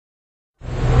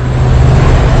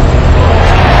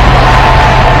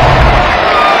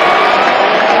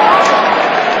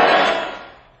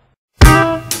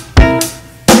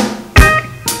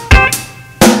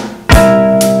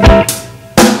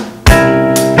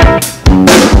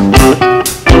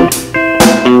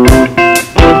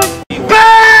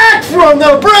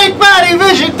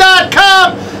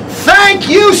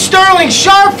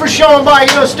by,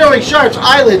 you know, Sterling Sharp's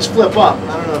eyelids flip up.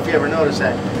 I don't know if you ever noticed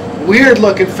that. Weird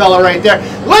looking fella right there.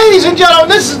 Ladies and gentlemen,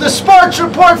 this is the Sports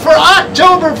Report for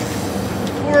October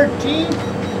 14th?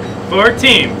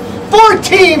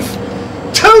 14th,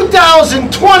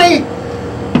 2020.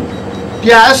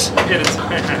 Yes. It is.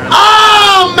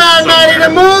 Oh, Matty the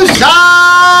Moose,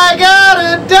 I got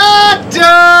a doctor,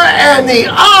 and the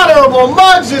Honorable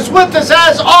Muggs is with us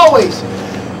as always,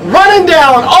 running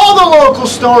down all the local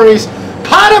stories.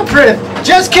 Pot of Prith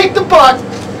just kicked the butts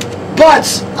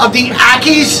of the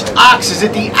Ox is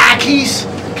it the Ackies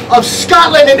of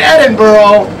Scotland and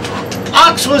Edinburgh.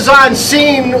 Ox was on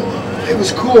scene. It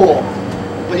was cool.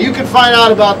 But you can find out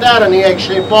about that on the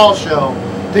Egg-Shaped Ball Show.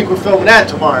 I think we're filming that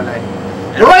tomorrow night.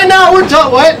 But right now we're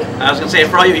talking what? I was gonna say,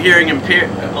 for all you hearing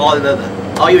impaired, all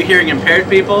you hearing impaired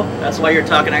people, that's why you're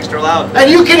talking extra loud.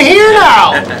 And you can hear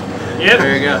now. Yep.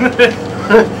 There you go.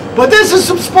 But this is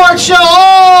some sports show.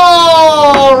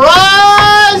 All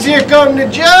rise! Here come the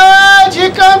judge.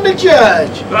 Here come the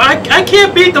judge. I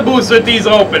can't beat the Moose with these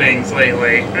openings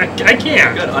lately. I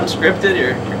can't. Good, unscripted.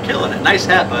 You're killing it. Nice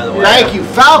hat, by the way. Thank you,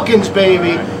 Falcons,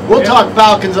 baby. We'll talk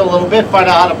Falcons in a little bit. Find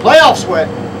out how the playoffs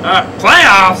went.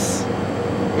 Playoffs.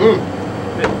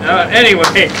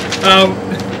 Anyway,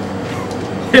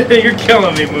 you're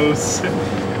killing me, Moose.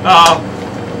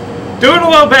 Doing a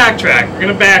little backtrack. We're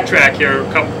gonna backtrack here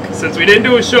since we didn't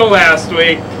do a show last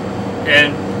week,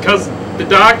 and because the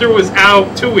doctor was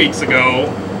out 2 weeks ago.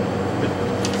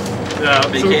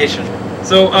 Vacation.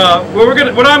 So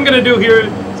what I'm gonna do here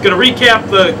is gonna recap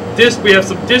we have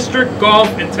some district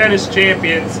golf and tennis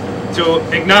champions to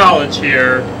acknowledge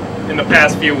here in the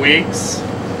past few weeks.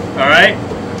 All right.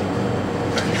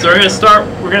 So we're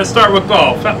gonna start with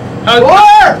golf.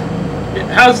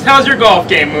 How's your golf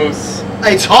game, Moose?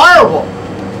 It's horrible.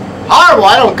 Horrible.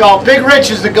 I don't golf. Big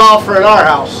Rich is the golfer in our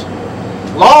house.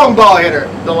 Long ball hitter,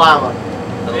 the llama.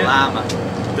 The llama.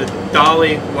 The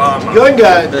Dalai Lama.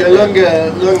 Lunga.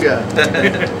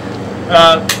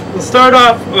 We'll start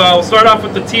off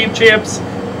with the team champs.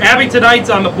 Abington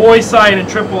Heights on the boys' side in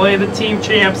AAA, the team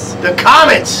champs. The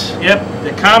Comets. Yep,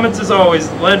 the Comets as always,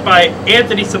 led by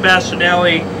Anthony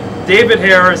Sebastianelli, David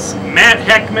Harris, Matt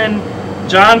Heckman,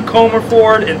 John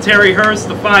Comerford, and Terry Hurst,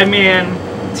 the five-man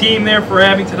team there for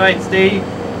Abington Heights. They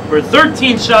were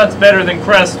 13 shots better than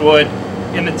Crestwood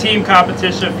in the team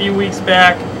competition a few weeks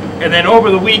back. And then over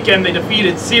the weekend, they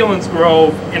defeated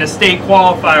Selinsgrove in a state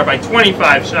qualifier by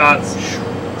 25 shots.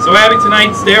 So Abington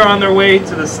Heights, they're on their way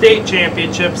to the state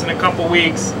championships in a couple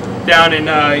weeks down in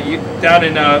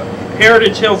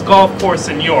Heritage Hills Golf Course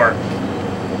in York.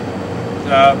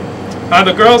 On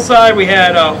the girls' side, we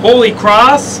had Holy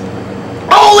Cross.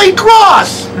 Holy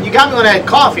Cross! You got me when I had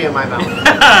coffee in my mouth.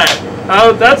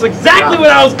 That's exactly what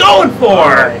I was going for.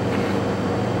 Right.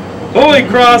 Holy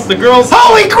Cross, the girls.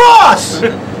 Holy Cross!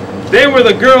 They were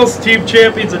the girls' team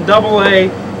champions in AA.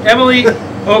 Emily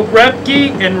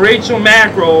Okrepke and Rachel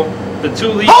Mackerel, the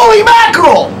two lead. Holy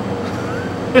mackerel!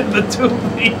 The two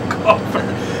lead golfers.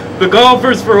 The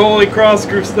golfers for Holy Cross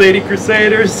Lady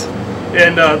Crusaders.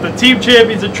 And the team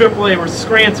champions in AAA were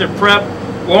Scranton Prep,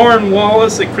 Lauren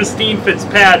Wallace, and Christine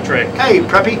Fitzpatrick. Hey,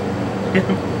 Preppy.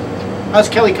 How's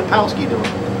Kelly Kapowski doing?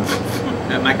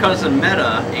 My cousin met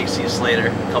AC Slater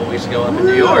a couple weeks ago up in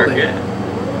New York. Yeah.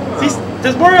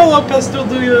 Does Mario Lopez still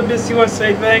do the Miss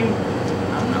USA thing?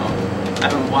 I don't know. I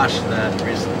haven't watched that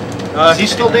recently. Is he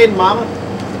still dating Mama?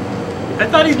 I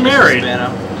thought he's married.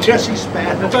 Jesse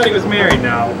Spano. I thought he was married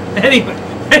now. Anyway,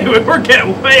 we're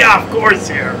getting way off course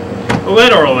here.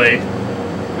 Literally.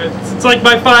 It's like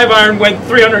my 5-iron went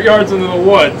 300 yards into the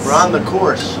woods. We're on the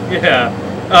course. Yeah.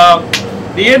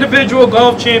 The individual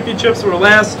golf championships were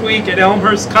last week at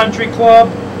Elmhurst Country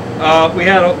Club. We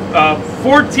had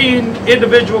 14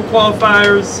 individual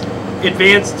qualifiers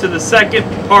advance to the second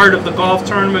part of the golf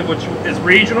tournament, which is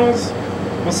regionals.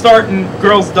 We'll start in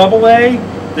girls AA.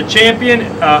 The champion,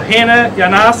 Hannah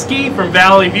Janoski from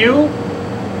Valley View.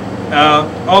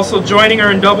 Also joining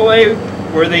her in AA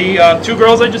were the two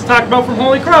girls I just talked about from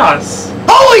Holy Cross.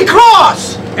 Holy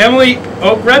Cross! Emily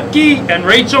Okrepke and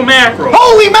Rachel Mackerel.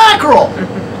 Holy mackerel!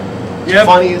 Yep.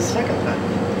 Funny as second time.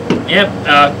 Yep.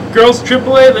 Girls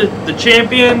AAA, the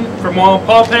champion from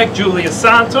Wallenpaupack, Julia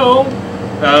Santo.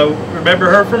 Remember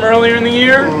her from earlier in the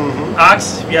year? Mm-hmm.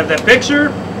 Ox, if you have that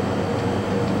picture.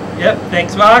 Yep,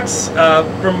 thanks, Ox.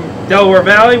 From Delaware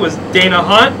Valley was Dana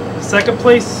Hunt, the second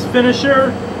place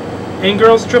finisher in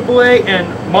girls AAA, and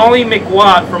Molly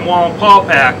McWatt from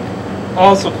Wallenpaupack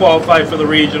also qualified for the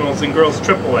regionals in girls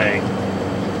AAA.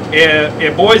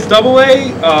 In boys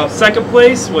AA, second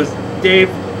place was Dave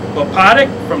Lopatic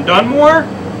from Dunmore,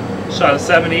 shot a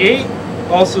 78.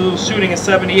 Also shooting a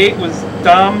 78 was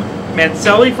Dom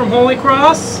Mancelli from Holy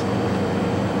Cross.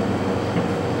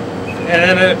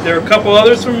 And then there are a couple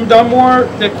others from Dunmore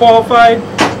that qualified.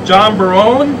 John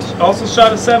Barone also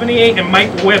shot a 78, and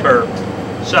Mike Weber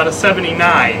shot a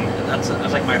 79. That's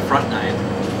like my front nine.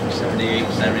 78,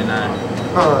 79.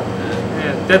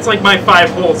 Yeah, that's like my 5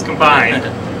 holes combined.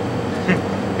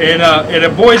 In a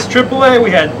boys AAA,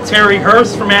 we had Terry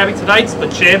Hurst from Abington Heights, the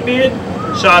champion.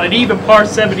 Shot an even par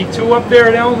 72 up there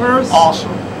at Elmhurst.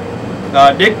 Awesome.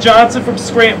 Nick Johnson from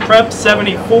Scranton Prep,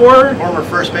 74. Former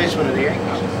first baseman of the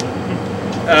Yankees.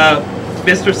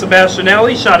 Mr.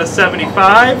 Sebastianelli shot a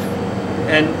 75.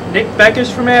 And Nick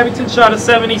Beckish from Abington shot a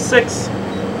 76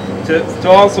 to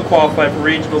also qualify for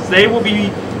regionals. They will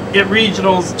be at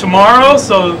regionals tomorrow,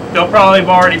 so they'll probably have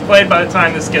already played by the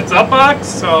time this gets upboxed.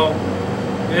 So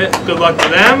yeah, good luck to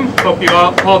them. Hope you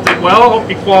all did well. Hope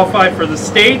you qualify for the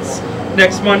States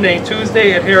next Monday and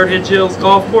Tuesday at Heritage Hills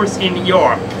Golf Course in New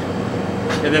York.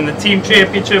 And then the team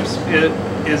championships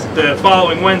is the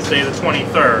following Wednesday, the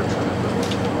 23rd.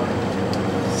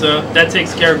 So that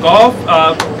takes care of golf.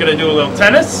 We're going to do a little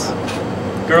tennis.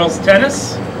 Girls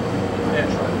tennis.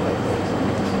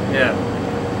 Yeah.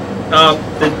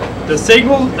 The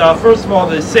singles, first of all,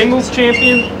 the singles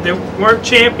champion, they weren't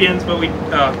champions, but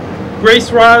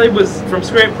Grace Riley was from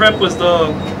Scranton Prep was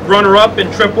the runner-up in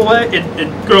AAA,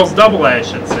 in girls AA, I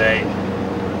should say.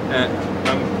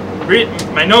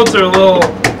 My notes are a little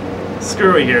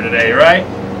screwy here today, right?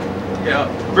 Yeah.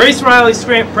 Grace Riley,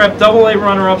 Scranton Prep, AA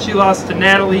runner-up. She lost to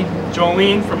Natalie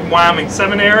Jolene from Wyoming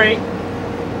Seminary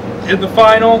in the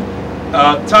final.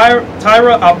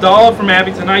 Tyra Abdallah from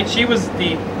Abington Heights. She was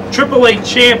the AAA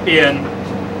champion.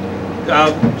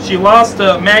 She lost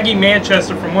to Maggie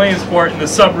Manchester from Williamsport in the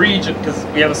sub-region, because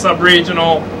we have a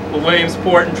sub-regional with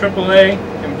Williamsport and AAA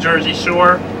in Jersey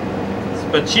Shore.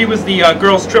 But she was the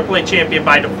girls AAA champion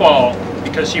by default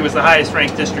because she was the highest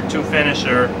ranked District 2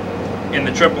 finisher in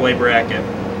the AAA bracket.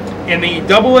 In the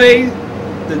AA,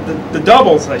 the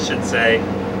doubles, I should say,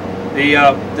 the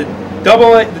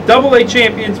AA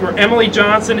champions were Emily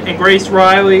Johnson and Grace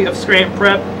Riley of Scranton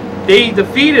Prep. They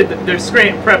defeated their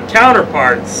Scranton Prep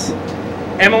counterparts,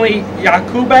 Emily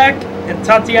Yakubak and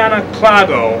Tatiana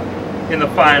Klago, in the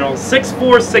finals,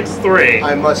 6-4, 6-3.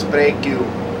 I must break you.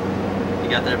 You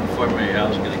got there before me. I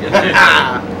was going to get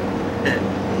there.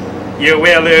 You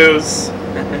will lose.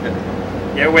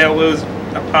 You will lose,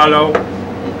 Apollo.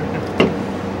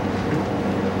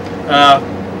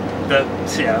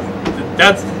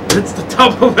 That's the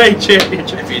AA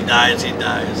championship. If he dies, he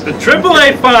dies. The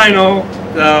AAA final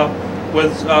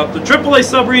was the AAA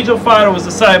sub-regional final was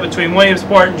decided between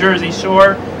Williamsport and Jersey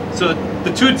Shore. So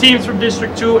the two teams from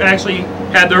District 2 actually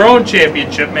had their own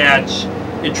championship match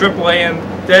in AAA, and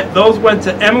those went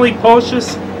to Emily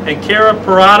Pocious and Kara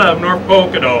Parada of North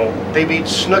Pocono. They beat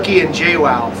Snooki and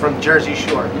JWoww from Jersey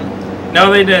Shore. No,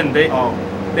 they didn't. They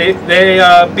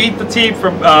beat the team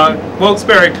from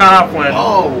Wilkes-Barre Coughlin.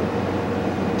 Oh.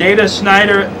 Data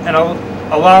Schneider and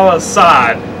Alala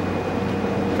Saad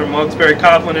from Wilkes-Barre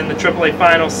Coughlin in the AAA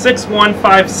final, 6-1,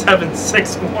 5-7,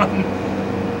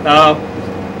 6-1.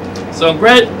 So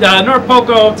North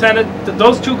Pocono tennis,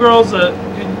 those two girls,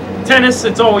 tennis,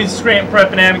 it's always Scranton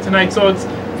Prep and Abington Heights, so it's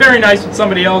very nice when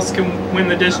somebody else can win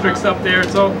the districts up there.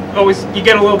 So always you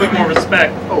get a little bit more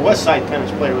respect. Oh, West Side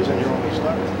tennis player was in your only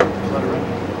start.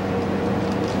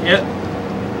 Yep.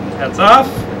 That's off.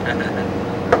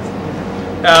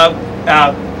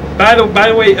 By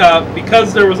the way,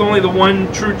 because there was only the one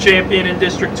true champion in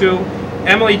District 2,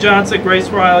 Emily Johnson, Grace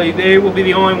Riley, they will be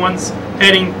the only ones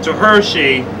heading to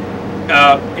Hershey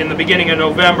in the beginning of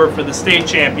November for the state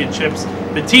championships.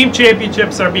 The team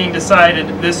championships are being decided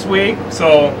this week,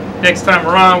 so next time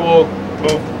around we'll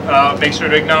make sure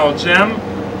to acknowledge them.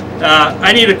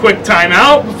 I need a quick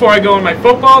timeout before I go in my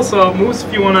football, so Moose,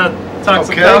 if you want to talk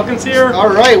some Falcons here. All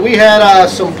right, we had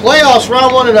some playoffs,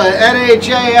 round one of the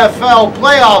NAJFL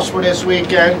Playoffs for this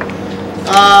weekend.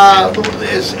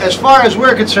 As far as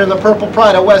we're concerned, the Purple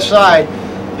Pride of West Side,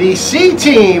 the C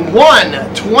team won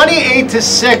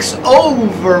 28-6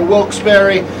 over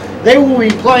Wilkes-Barre. They will be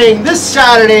playing this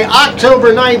Saturday,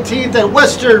 October 19th at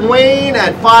Western Wayne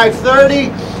at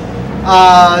 5:30.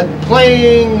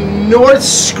 Playing North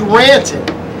Scranton.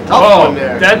 Tough one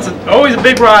there. That's always a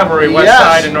big rivalry, West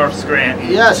Side and North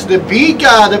Scranton. Yes, the B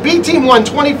team won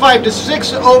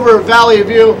 25-6 over Valley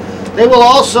View. They will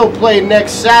also play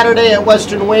next Saturday at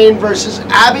Western Wayne versus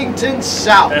Abington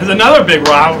South. There's another big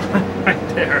rivalry right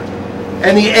there.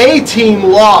 And the A team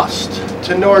lost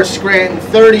to North Scranton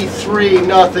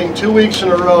 33-0. 2 weeks in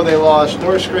a row they lost.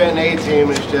 North Scranton A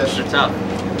team is just tough.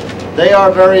 They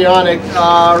are very on it.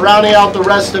 Rounding out the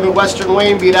rest of it, Western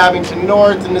Wayne beat Abington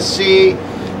North in the C.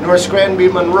 North Scranton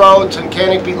beat Monroe.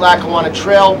 Tunkhannock beat Lackawanna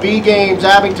Trail. B games,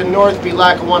 Abington North beat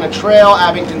Lackawanna Trail.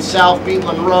 Abington South beat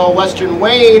Monroe. Western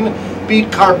Wayne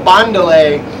beat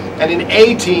Carbondale. And in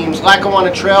A teams,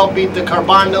 Lackawanna Trail beat the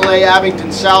Carbondale.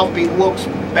 Abington South beat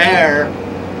Wilkes-Barre.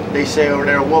 They say over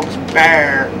there,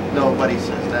 Wilkes-Barre. Nobody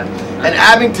says that. And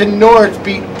Abington North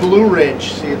beat Blue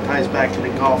Ridge. See, it ties back to the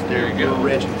golf there, Blue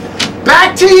Ridge.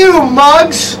 Back to you,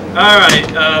 Muggs. All right.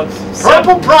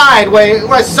 Purple Pride,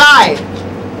 west side.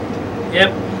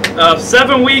 Yep.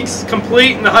 7 weeks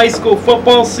complete in the high school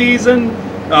football season.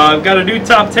 I've got a new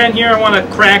top 10 here I want to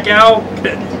crack out.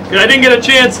 I didn't get a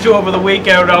chance to over the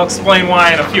weekend. I'll explain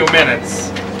why in a few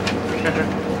minutes.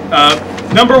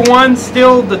 Number 1,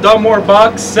 still the Dunmore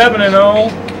Bucks, 7-0.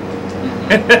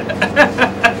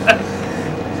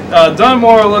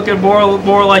 Dunmore looking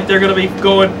more like they're going to be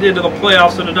going into the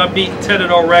playoffs with an unbeaten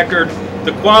 10-0 record.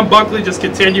 Daquan Buckley just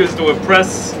continues to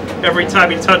impress every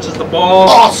time he touches the ball.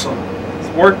 Awesome. He's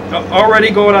already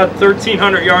going on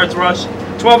 1,300 yards rush,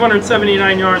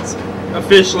 1,279 yards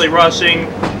officially rushing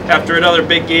after another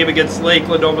big game against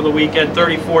Lakeland over the weekend,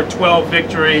 34-12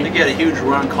 victory. I think he had a huge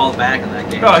run called back in that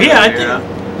game. Oh yeah,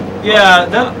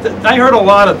 I heard a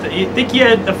lot of I think he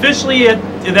had officially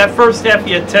in that first half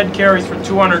he had 10 carries for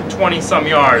 220 some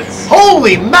yards.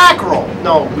 Holy mackerel!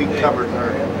 No, we covered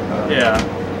her. Yeah.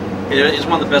 He's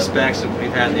one of the best backs that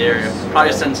we've had in the area,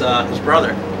 probably since his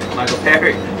brother, Michael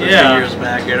Perry, a few years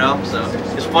back. So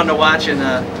it's fun to watch and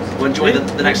we'll enjoy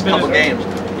the next couple games.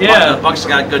 Yeah, the Bucks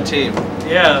got a good team.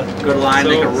 Yeah, good line.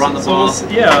 They can run the ball.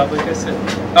 Like I said,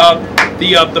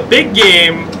 the big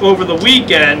game over the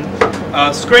weekend.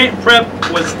 Scranton Prep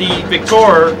was the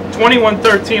victor,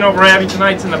 21-13 over Abington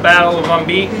Heights in the Battle of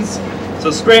Unbeatens.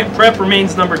 So Scranton Prep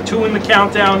remains number 2 in the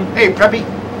countdown. Hey, Preppy.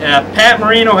 Pat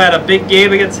Marino had a big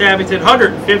game against Abington,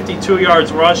 152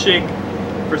 yards rushing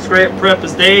for Scranton Prep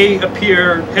as they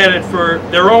appear headed for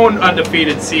their own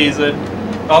undefeated season.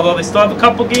 Although they still have a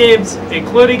couple games,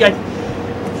 including,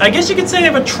 I guess you could say they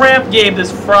have a trap game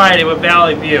this Friday with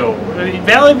Valley View. I mean,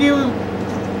 Valley View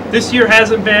this year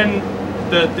hasn't been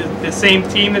the same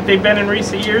team that they've been in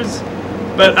recent years.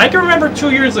 But I can remember 2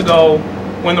 years ago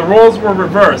when the roles were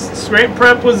reversed. Scranton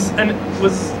Prep was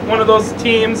one of those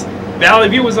teams. Valley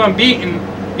View was unbeaten,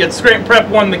 yet Scranton Prep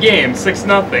won the game 6-0.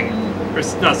 Or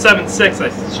no, 7-6. I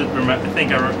should remember.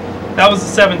 That was the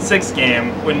 7-6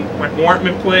 game when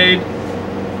Wartman played.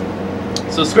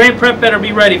 So Scranton Prep better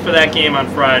be ready for that game on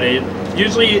Friday.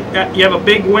 Usually you have a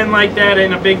big win like that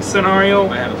in a big scenario.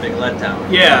 Might have a big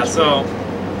letdown. Yeah, so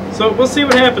we'll see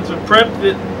what happens with Prep.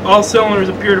 All cylinders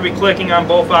appear to be clicking on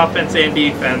both offense and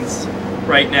defense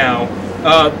right now.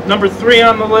 Number 3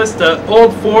 on the list,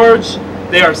 Old Forge.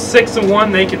 They are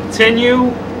 6-1. They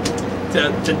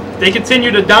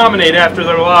continue to dominate after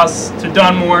their loss to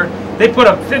Dunmore. They put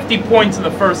up 50 points in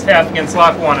the first half against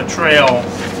Lackawanna Trail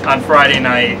on Friday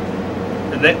night.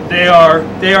 They are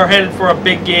headed for a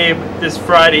big game this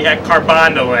Friday at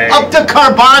Carbondale. Up to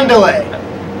Carbondale.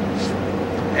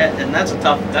 And that's a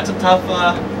tough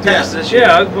test this year.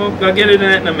 Yeah, I'll get into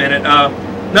that in a minute.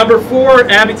 Number 4,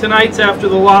 Abington Heights, after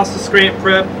the loss to Scranton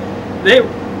Prep,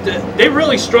 they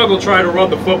really struggled trying to run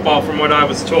the football, from what I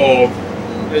was told.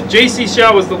 J.C.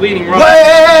 Shaw was the leading runner.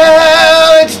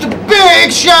 Well, it's the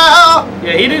Big Shaw.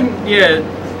 Yeah, he didn't. Yeah,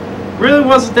 really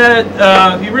wasn't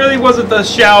that. He really wasn't the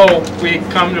Shaw we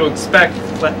come to expect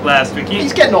last week.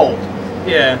 He's getting old.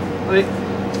 Yeah,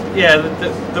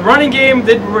 the running game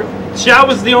did. Shaw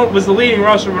was the leading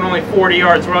rusher with only 40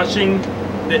 yards rushing.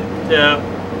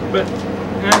 But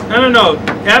I don't know.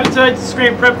 Abington Heights and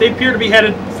Scranton Prep, they appear to be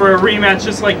headed for a rematch,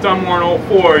 just like Dunmore and Old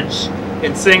Forge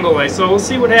in single A. So we'll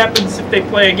see what happens if they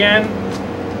play again.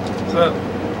 So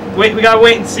we gotta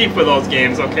wait and see for those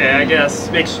games. Okay, I guess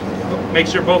make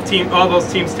sure all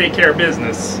those teams take care of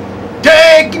business.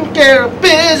 Taking care of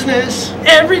business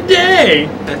every day.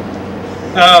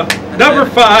 Number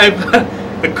 5,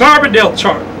 the Carbondale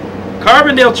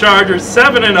Chargers,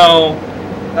 7-0.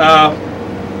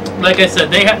 Like I said,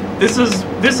 this is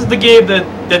the game that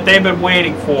they've been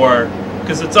waiting for,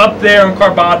 because it's up there in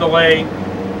Carbondale.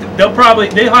 They'll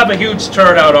have a huge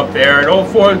turnout up there, and Old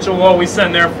Forge will always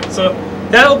send so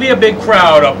that'll be a big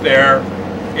crowd up there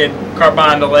in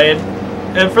Carbondale.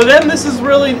 And for them, this is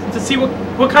really to see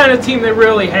what kind of team they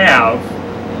really have.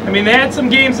 I mean, they had some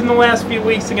games in the last few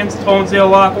weeks against Tonesdale,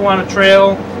 Lackawanna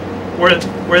Trail, where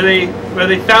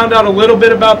they found out a little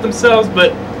bit about themselves,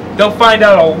 but they'll find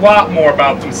out a lot more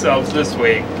about themselves this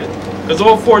week, because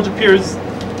Old Forge appears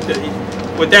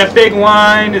with that big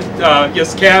line.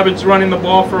 Yes, Cabbage running the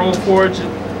ball for Old Forge.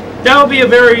 That'll be a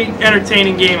very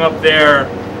entertaining game up there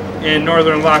in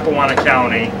northern Lackawanna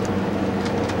County.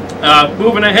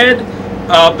 Moving ahead,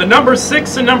 The number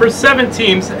 6 and number 7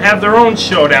 teams have their own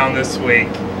showdown this week.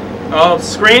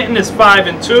 Scranton is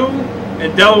 5-2,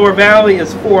 and Delaware Valley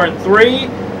is 4-3,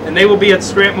 and they will be at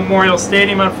Scranton Memorial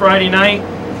Stadium on Friday night,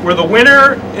 where the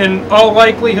winner, in all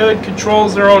likelihood,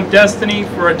 controls their own destiny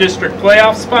for a district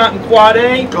playoff spot in Quad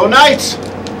A. Go Knights!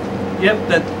 Yep,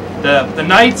 the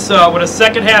Knights, with a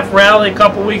second half rally a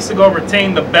couple weeks ago,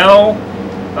 retained the bell,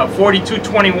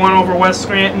 42-21 over West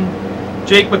Scranton.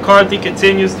 Jake McCarthy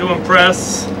continues to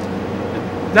impress.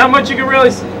 Not much you can really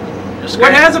say.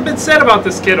 What hasn't been said about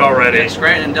this kid already? Yeah,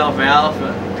 Scranton and Del Valle,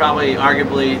 probably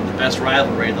arguably the best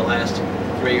rivalry in the last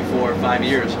 3, 4, 5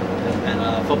 years in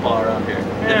football around here.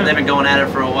 Yeah. They've been going at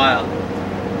it for a while.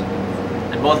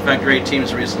 And both have had great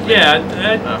teams recently. Yeah,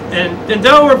 and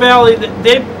Delaware Valley,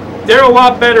 they're a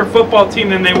lot better football team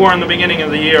than they were in the beginning of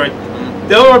the year. Mm-hmm.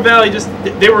 Delaware Valley,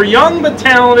 they were young but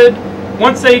talented.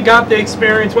 Once they got the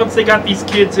experience, once they got these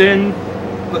kids in,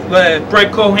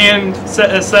 Brett Cohan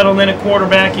settled in at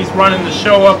quarterback. He's running the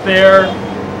show up there.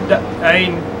 I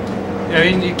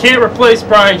mean, you can't replace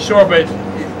Brian Shore, but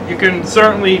you can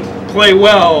certainly play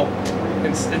well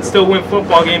and still win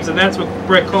football games, and that's what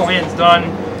Brett Cohan's done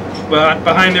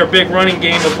behind their big running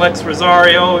game with Lex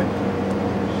Rosario.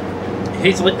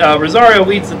 Rosario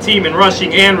leads the team in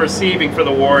rushing and receiving for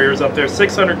the Warriors up there.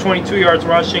 622 yards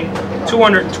rushing,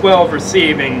 212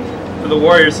 receiving for the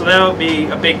Warriors. So that'll be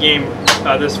a big game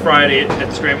this Friday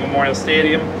at Scranton Memorial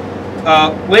Stadium.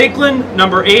 Lakeland,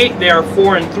 number 8, they are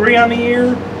 4-3 on the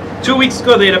year. 2 weeks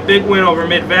ago, they had a big win over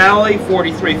Mid Valley,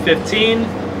 43-15.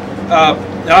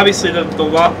 Obviously,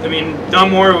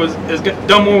 Dunmore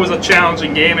was a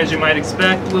challenging game, as you might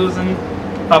expect, losing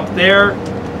up there.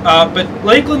 But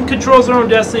Lakeland controls their own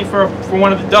destiny for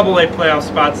one of the AA playoff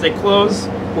spots. They close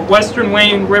with Western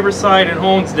Wayne, Riverside, and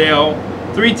Honesdale.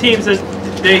 3 teams that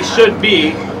they should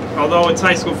be, although it's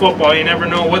high school football, you never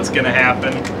know what's going to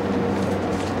happen.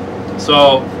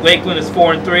 So Lakeland is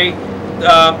 4-3.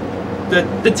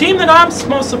 The team that I'm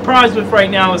most surprised with right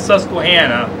now is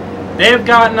Susquehanna. They have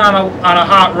gotten on a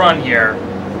hot run here.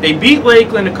 They beat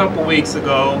Lakeland a couple weeks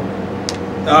ago.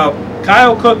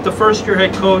 Kyle Cook, the first-year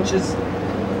head coach,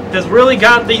 has really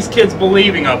got these kids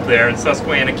believing up there in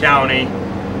Susquehanna County.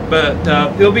 But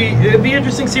it'll be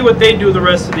interesting to see what they do the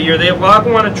rest of the year. They have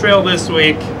Lackawanna Trail this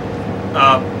week.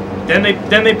 Then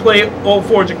they play Old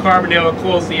Forge and Carbondale to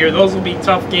close the year. Those will be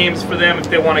tough games for them if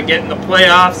they want to get in the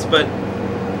playoffs. But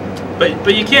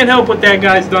you can't help what that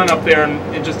guy's done up there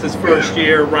in just his first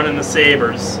year running the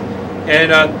Sabres.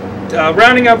 And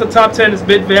rounding out the top 10 is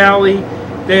Mid Valley.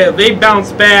 They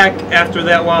bounced back after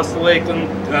that loss to Lakeland,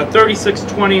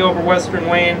 36-20 over Western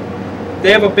Wayne.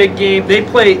 They have a big game. They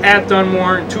play at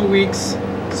Dunmore in 2 weeks,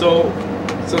 so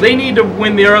they need to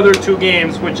win their other 2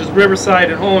 games, which is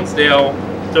Riverside and Honesdale,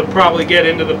 to probably get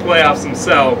into the playoffs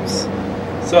themselves.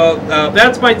 So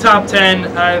that's my top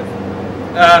 10.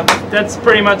 That's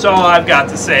pretty much all I've got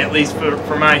to say, at least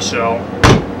for my show.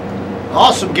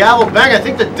 Awesome, gavel bang. I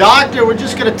think the doctor, we're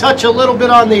just going to touch a little bit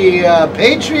on the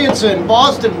Patriots and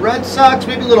Boston Red Sox,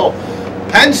 maybe a little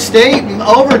Penn State and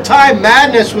overtime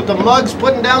madness with the Mugs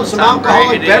putting down some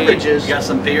alcoholic beverages. You got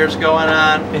some beers going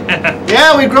on.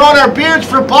 Yeah, we've grown our beards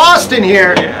for Boston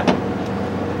here. Yeah.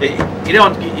 He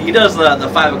does the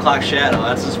 5 o'clock shadow.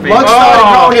 That's his favorite. Muggs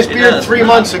started growing his beard 3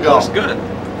 months ago. Looks good.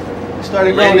 He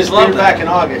started growing his beard back in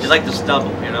August. You like the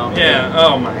stubble, you know? Yeah.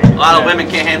 Oh my. A lot of women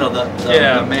can't handle the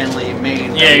manly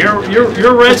mane. Yeah, you're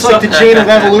red. It's like the chain of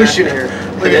evolution here.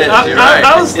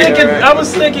 I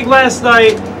was thinking last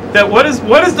night that what is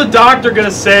the doctor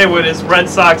gonna say when his Red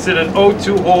Sox in an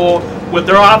 0-2 hole with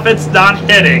their offense not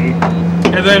hitting,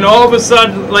 and then all of a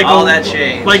sudden like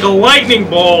a lightning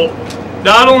bolt.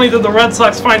 Not only did the Red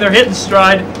Sox find their hitting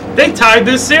stride, they tied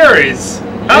this series.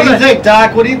 What do you think,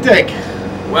 Doc? What do you think?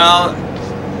 Well,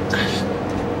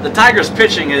 the Tigers'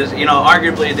 pitching is,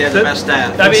 arguably they have the best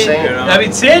staff. I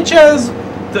mean, Sanchez,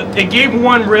 in Game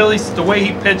 1, really, the way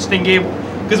he pitched in Game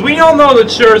 1, because we all know that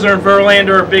Scherzer and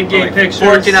Verlander are big game pictures.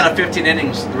 14 out of 15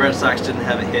 innings, the Red Sox didn't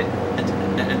have a hit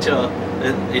until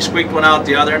they squeaked one out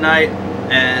the other night,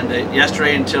 and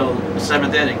yesterday until the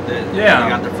 7th inning, they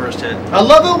got their first hit. I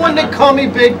love it when they call me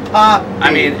Big Pop.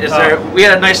 I mean, we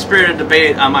had a nice spirited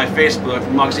debate on my Facebook.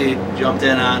 Muggsy jumped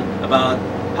in on about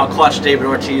how clutch David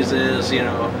Ortiz is, the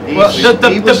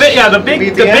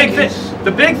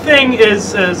big thing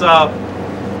is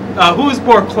who's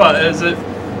more clutch? Is it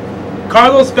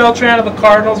Carlos Beltran of the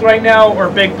Cardinals right now, or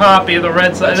Big Papi of the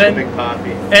Red Sox? Big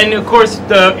Papi. And of course,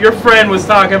 your friend was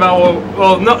talking about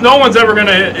no one's ever going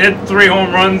to hit 3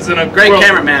 home runs in a great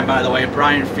cameraman, by the way,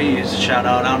 Brian Fees. Shout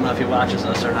out. I don't know if he watches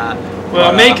us or not.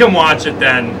 Well, make him watch it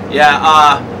then.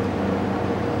 Yeah.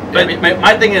 But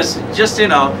my thing is just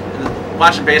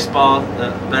watching baseball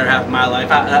the better half of my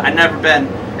life. I've never been,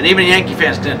 and even Yankee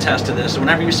fans can attest to this.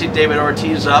 Whenever you see David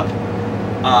Ortiz up,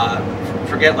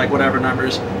 forget like whatever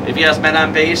numbers. If he has men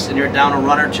on base and you're down a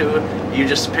run or two, you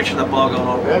just picture the ball going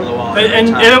over the wall. And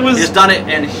it was. He's done it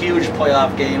in huge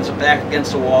playoff games, back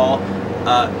against the wall.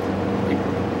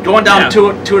 Going down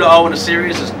 2-0 in a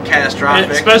series is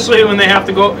catastrophic. Especially when they have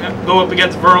to go up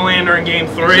against Verlander in Game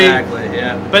 3. Exactly,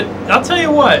 yeah. But I'll tell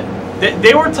you what,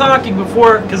 they were talking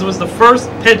before, because it was the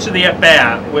first pitch of the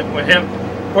at-bat with him.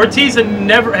 Ortiz hadn't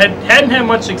had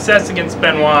much success against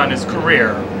Benoit in his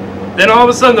career. Then all of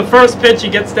a sudden, the first pitch, he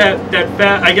gets the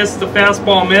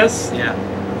fastball miss. Yeah.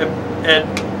 And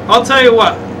I'll tell you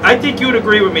what, I think you would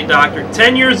agree with me, Doctor.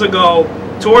 10 years ago,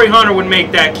 Torrey Hunter would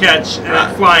make that catch and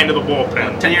then fly into the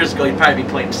bullpen. 10 years ago, he'd probably be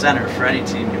playing center for any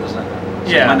team he was on. So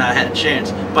he Yeah. might not have had a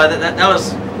chance. But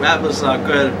that was a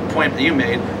good point that you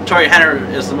made. Torrey Hunter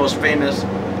is the most famous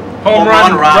home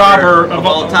run robber of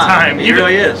all time. He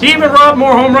really is. He even robbed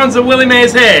more home runs than Willie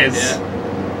Mays Hayes. Yeah.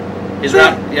 He's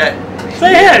not. Yeah.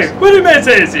 Say hey, Willie Mays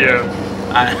Hayes, you.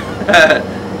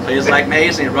 Plays like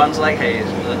Mays and he runs like Hayes.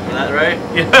 Is that right?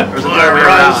 Yeah. Or is it the other way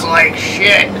Runs around? like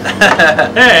shit.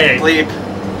 Hey. Bleep.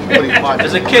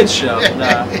 It's a kid's show.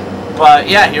 But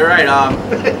yeah, you're right.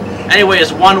 Anyway,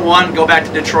 it's 1-1. Go back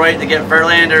to Detroit to get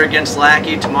Verlander against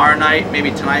Lackey tomorrow night.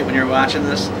 Maybe tonight when you're watching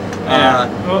this.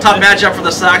 Tough matchup for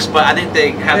the Sox, but I think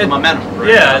they have the momentum.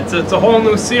 Right now. It's a whole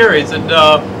new series, and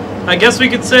I guess we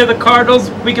could say the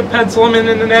Cardinals. We could pencil them in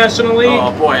the National League.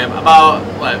 Oh boy, about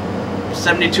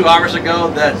 72 hours ago,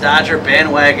 the Dodger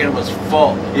bandwagon was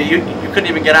full. You couldn't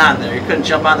even get on there. You couldn't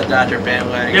jump on the Dodger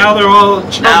bandwagon. Now they're all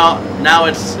now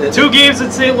it's 2 games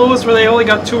at St. Louis where they only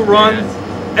got 2 runs,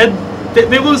 and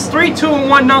they lose 3-2 and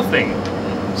 1-0.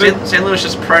 St. Louis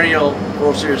is perennial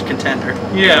World Series contender.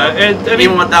 Yeah, and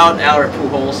even without Albert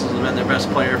Pujols, has been their best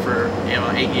player for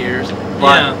 8 years.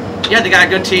 But yeah, they got a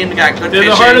good team. They got good pitching.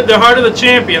 They're heart of the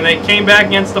champion. They came back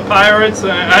against the Pirates.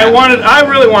 I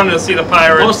really wanted to see the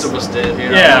Pirates. Most of us did.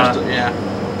 Yeah.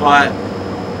 But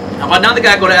now they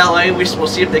got to go to LA. We'll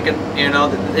see if they can.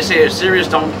 They say a series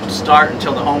don't start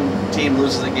until the home team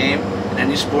loses a game in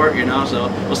any sport. So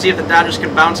we'll see if the Dodgers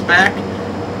can bounce back.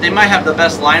 They might have the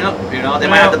best lineup. They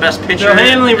might have the best pitcher in the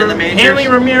majors. Hanley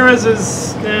Ramirez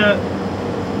is.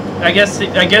 I guess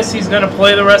he's going to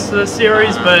play the rest of the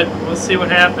series, but we'll see what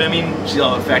happens. I mean, see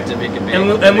how effective he can be.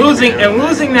 And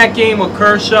losing that game with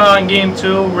Kershaw in Game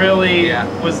 2 really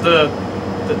was the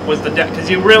because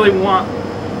you really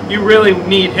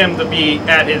need him to be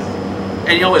at his.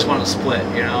 And you always want to split,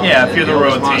 Yeah, if you're the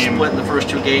road team. Split in the first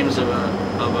 2 games of a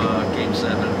Game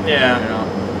 7. Yeah.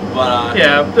 But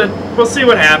but we'll see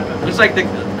what happens. It's like the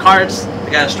Cards.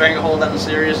 They got a stranglehold on the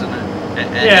series, we'll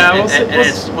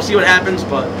see what happens.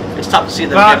 But it's tough to see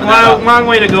them. Long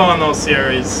way to go on those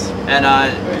series. And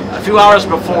a few hours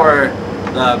before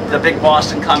the big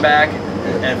Boston comeback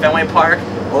at Fenway Park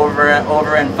over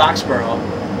in Foxborough,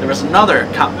 there was another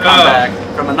comeback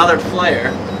from another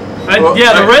player. The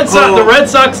Red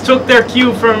Sox took their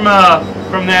cue from that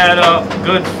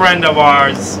good friend of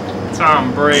ours,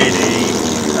 Tom Brady.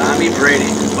 Tommy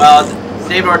Brady. Well,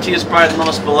 David Ortiz is probably the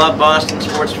most beloved Boston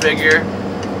sports figure.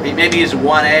 Maybe he's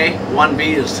 1A,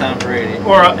 1B is Tom Brady.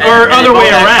 Or other way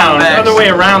around. Other way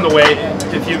around the way.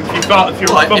 If you're a football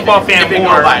fan, if you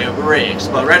go by rigs,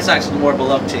 but Red Sox is the more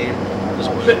beloved team.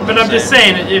 But I'm just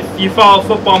saying, if you follow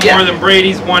football more than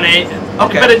Brady's 1A,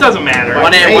 okay. But it doesn't matter.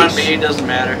 1A, 1B doesn't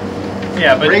matter.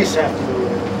 Yeah, but Race have to do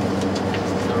with it.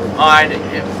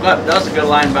 That was a good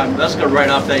line, but that's a good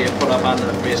write-up that you put up on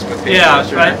the Facebook page. Yeah,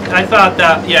 I thought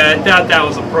that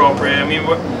was appropriate. I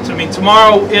mean,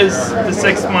 tomorrow is the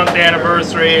 6th-month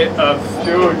anniversary of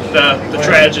the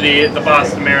tragedy at the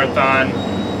Boston Marathon.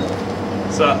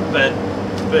 So, but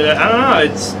I don't know.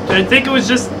 I think it was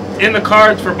just in the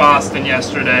cards for Boston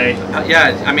yesterday.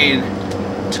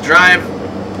 To drive.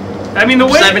 The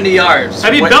way 70 yards.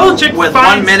 Belichick with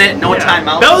finds, 1 minute, no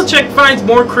timeouts. Belichick finds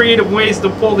more creative ways to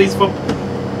pull these football.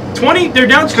 They're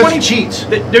down 20. Cheats.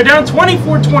 They're down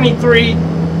 24-23.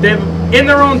 They're in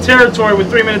their own territory with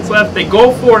 3 minutes left. They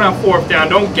go for it on 4th down.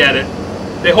 Don't get it.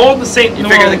 They hold the St. You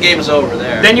figure the game's over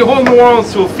there. Then you hold New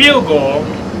Orleans to a field goal.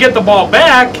 Get the ball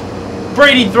back.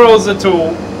 Brady throws it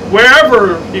to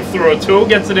wherever he threw it to.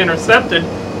 Gets it intercepted.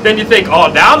 Then you think, oh,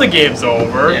 now the game's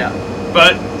over. Yeah.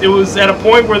 But it was at a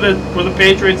point where the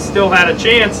Patriots still had a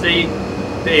chance. They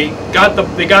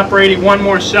got Brady one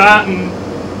more shot, and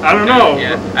I don't know.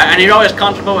 Yeah, and you're always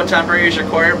comfortable with Tom Brady as your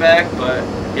quarterback, but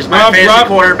he's my fantasy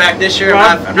quarterback this year.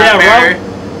 I'm not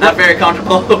not very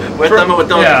comfortable with them. With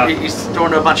those, he's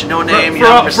throwing a bunch of no-name.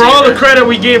 For all the credit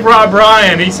we gave Rob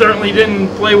Ryan, he certainly didn't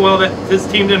play well. His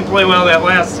team didn't play well that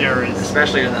last series,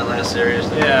 especially in that last series.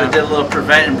 They Yeah, did a little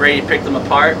prevent, and Brady picked them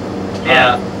apart.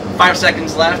 Yeah. 5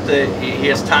 seconds left. He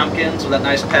has Tompkins with that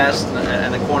nice pass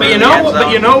in the corner.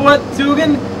 But you know what,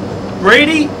 Dugan?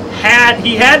 Brady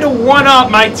had to one up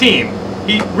my team.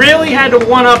 He really had to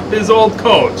one up his old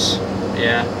coach.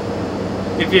 Yeah.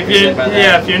 If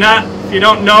you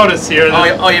don't notice here.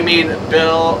 Oh, you mean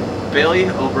Billy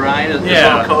O'Brien, his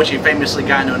old coach? He famously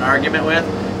got into an argument with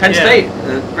Penn State.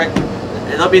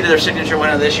 It'll be their signature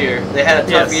winner this year. They had a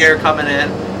tough year coming in.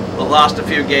 Lost a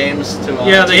few games to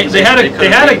they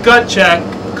had a gut check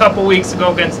a couple weeks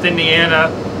ago against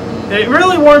Indiana. They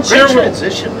really weren't sure. Great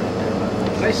transition right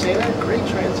there. Can I say that? Great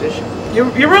transition.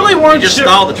 You really weren't sure. You just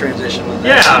stalled the transition with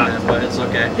that comment, but it's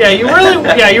okay. Yeah,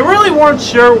 you really weren't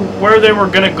sure where they were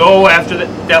going to go after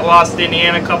that loss to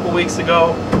Indiana a couple weeks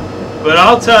ago. But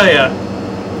I'll tell you,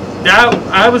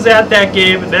 I was at that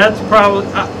game, and that's probably,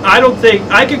 I don't think,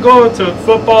 I could go to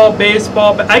football,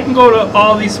 baseball, but I can go to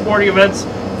all these sporting events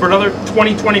for another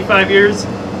 20, 25 years.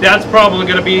 That's probably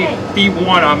going to be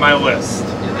one on my list.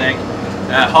 You think?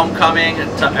 Homecoming,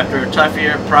 after a tough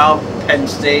year, proud Penn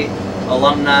State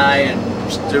alumni and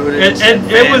students. And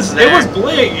it was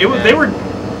big. They were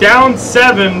down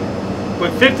 7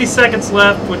 with 50 seconds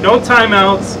left, with no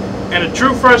timeouts, and a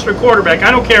true freshman quarterback. I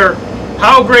don't care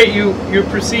how great you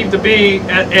perceive to be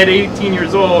at 18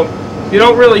 years old. You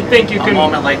don't really think you can. A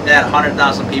moment like that,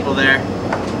 100,000 people there.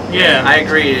 Yeah, I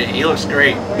agree. He looks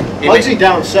great. Bugsy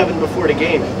down 7 before the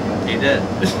game. He did.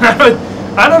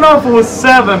 I don't know if it was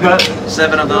 7, but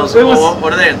 7 of those.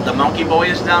 What are they? The Monkey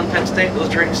Boys down Penn State. Those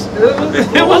drinks.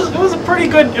 It was a pretty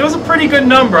good. It was a pretty good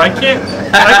number. I can't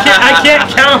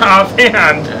count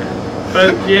offhand.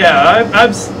 But yeah,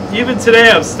 I'm even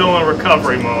today I'm still in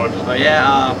recovery mode. But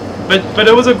yeah. But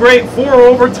it was a great 4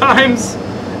 overtimes.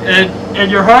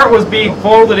 And your heart was being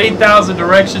pulled in 8,000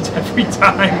 directions every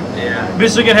time. Yeah.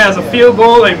 Michigan has a field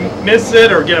goal, they miss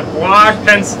it or get a block.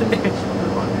 Penn State.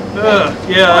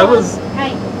 Yeah, it was.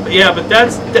 Yeah, but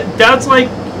that's like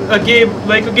a game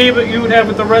that you would have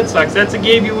with the Red Sox. That's a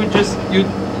game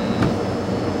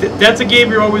That's a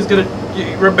game you're always gonna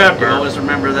remember. You always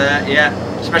remember that. Yeah,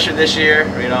 especially this year.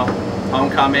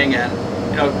 Homecoming and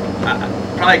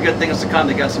probably good things to come.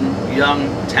 They got some young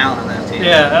talent on that team.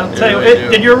 Yeah, I'll tell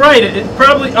you, and you're right. It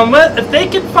probably, if they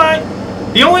can find,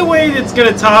 the only way it's going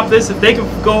to top this, if they can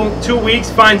go 2 weeks,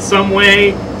 find some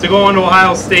way to go into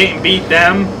Ohio State and beat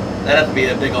them. That'd have to be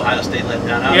a big Ohio State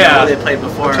letdown. I don't know who they played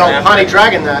before. Tell Honey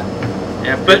Dragon that.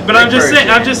 Yeah, but I'm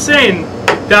just saying,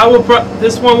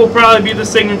 this one will probably be the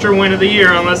signature win of the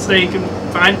year unless they can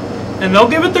find, and they'll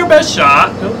give it their best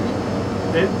shot.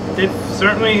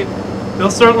 They'll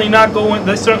certainly not go in.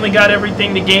 They certainly got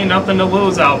everything to gain, nothing to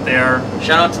lose out there.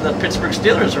 Shout out to the Pittsburgh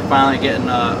Steelers for finally getting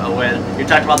a win. You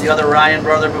talked about the other Ryan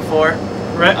brother before.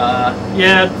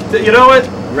 Yeah, you know what?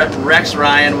 Rex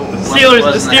Ryan. The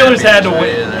Steelers had to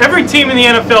win. Every team in the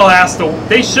NFL has to.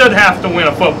 They should have to win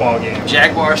a football game.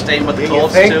 Jaguars staying with the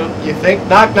Colts too. You think?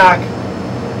 Knock knock.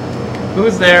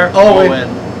 Who's there?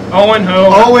 Owen who?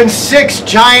 0-6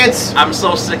 Giants. I'm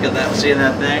so sick of that. Seeing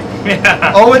that thing.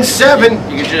 Yeah.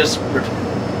 0-7. You can just.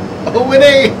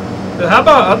 0-8. How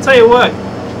about? I'll tell you what.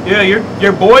 Yeah,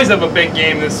 your boys have a big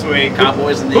game this week.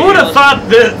 Cowboys and the Who would have thought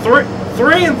that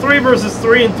 3-3 versus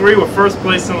 3-3 with first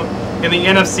place in the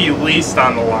NFC least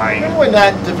on the line? Remember when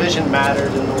that division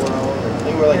mattered in the world?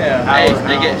 They were like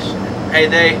powerhouse.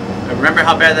 They remember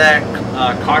how bad that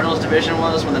Cardinals division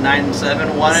was when the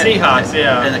 9-7 won it. Seahawks,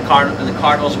 yeah. And the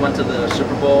Cardinals went to the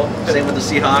Super Bowl. Same with the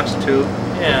Seahawks too.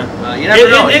 Yeah. You never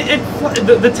know.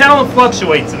 The talent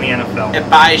fluctuates in the NFL. It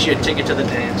buys you a ticket to the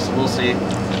dance. We'll see.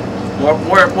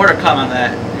 More to come on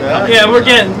that. Yeah, we're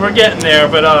getting there,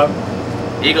 but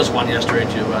Eagles won yesterday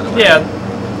too, by the way.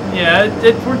 Yeah,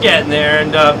 we're getting there,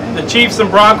 and the Chiefs and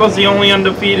Broncos, the only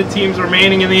undefeated teams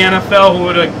remaining in the NFL. Who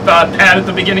would have thought that at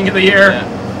the beginning of the year? Yeah.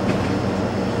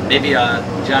 Maybe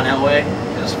John Elway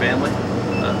and his family.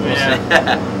 We'll see.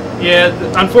 Yeah,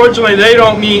 unfortunately, they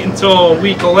don't meet until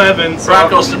week 11. So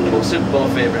Broncos Super Bowl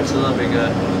favorites, so that'll be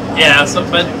good. Yeah,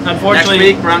 but unfortunately,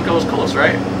 next week Broncos Colts,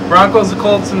 right? Broncos the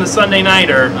Colts in the Sunday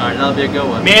nighter. All right, that'll be a good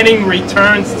one. Manning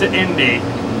returns to Indy.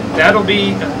 That'll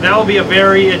be a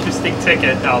very interesting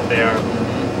ticket out there.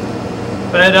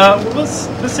 But we'll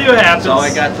see what happens. That's all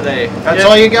I got today. That's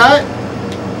all you got?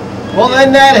 Well,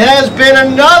 then that has been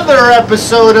another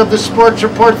episode of the Sports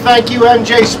Report. Thank you,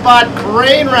 MJ Spot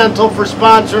Crane Rental, for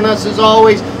sponsoring us as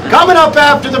always. Coming up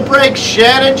after the break,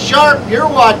 Shannon Sharp. You're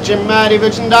watching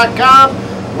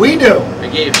Mattyvison.com. We do. I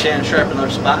gave Shannon Sharp another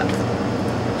spot.